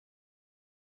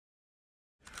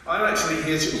I'm actually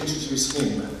here to introduce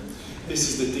him. This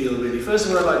is the deal, really. First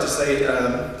of all, I'd like to say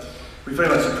we very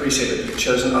much appreciate that you've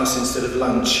chosen us instead of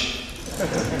lunch,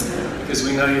 because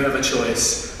we know you have a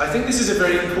choice. I think this is a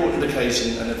very important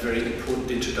occasion and a very important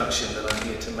introduction that I'm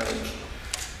here to make.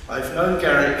 I've known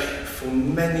Garrick for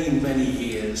many, many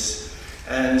years,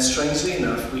 and strangely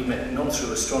enough, we met not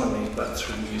through astronomy, but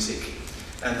through music,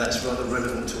 and that's rather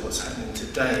relevant to what's happening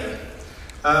today.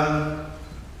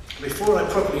 Before I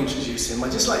properly introduce him,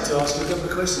 I'd just like to ask you a couple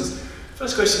of questions.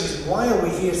 First question is, why are we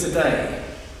here today?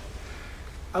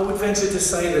 I would venture to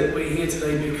say that we're here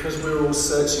today because we're all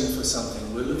searching for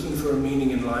something. We're looking for a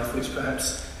meaning in life which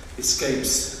perhaps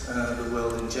escapes the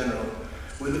world in general.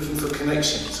 We're looking for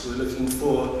connections. We're looking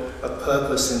for a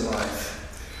purpose in life.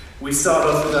 We start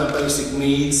off with our basic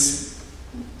needs: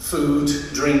 food,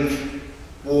 drink,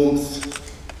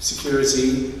 warmth,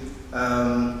 security.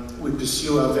 We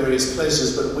pursue our various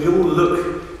pleasures, but we all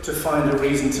look to find a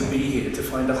reason to be here, to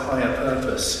find a higher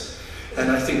purpose. And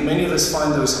I think many of us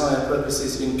find those higher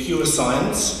purposes in pure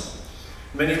science.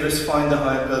 Many of us find the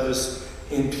higher purpose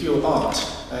in pure art,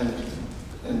 and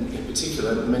in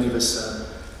particular, many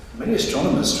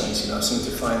astronomers, strangely enough, seem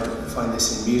to find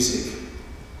this in music.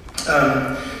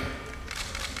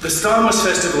 The Starmus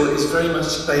Festival is very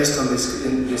much based on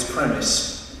this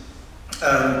premise.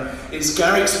 It's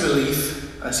Garrick's belief,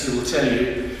 as he will tell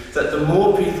you, that the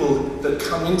more people that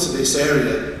come into this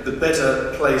area, the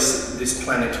better place this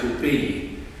planet will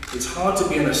be. It's hard to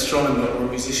be an astronomer or a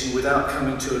musician without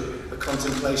coming to a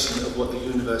contemplation of what the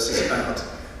universe is about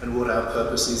and what our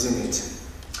purpose is in it.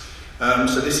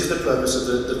 So this is the purpose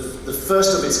of the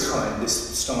first of its kind,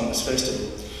 this Starmus Festival.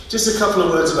 Just a couple of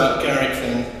words about Garrick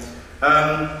then.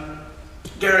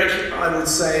 Garrick, I would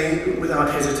say,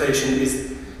 without hesitation,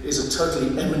 is a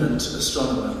totally eminent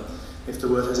astronomer, if the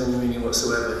word has any meaning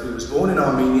whatsoever. He was born in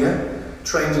Armenia,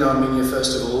 trained in Armenia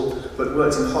first of all, but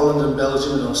worked in Holland and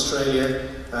Belgium and Australia,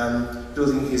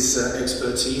 building his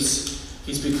expertise.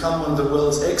 He's become one of the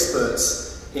world's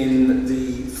experts in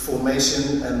the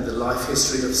formation and the life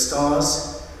history of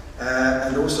stars,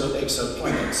 and also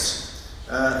exoplanets.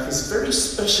 His very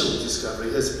special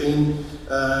discovery has been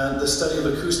the study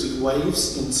of acoustic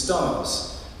waves in stars,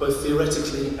 both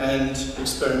theoretically and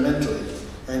experimentally.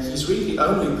 And he's really the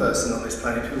only person on this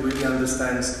planet who really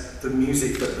understands the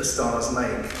music that the stars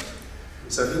make.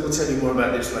 So he will tell you more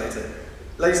about this later.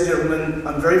 Ladies and gentlemen,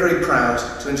 I'm very, very proud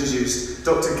to introduce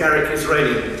Dr. Garrick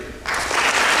Israeli.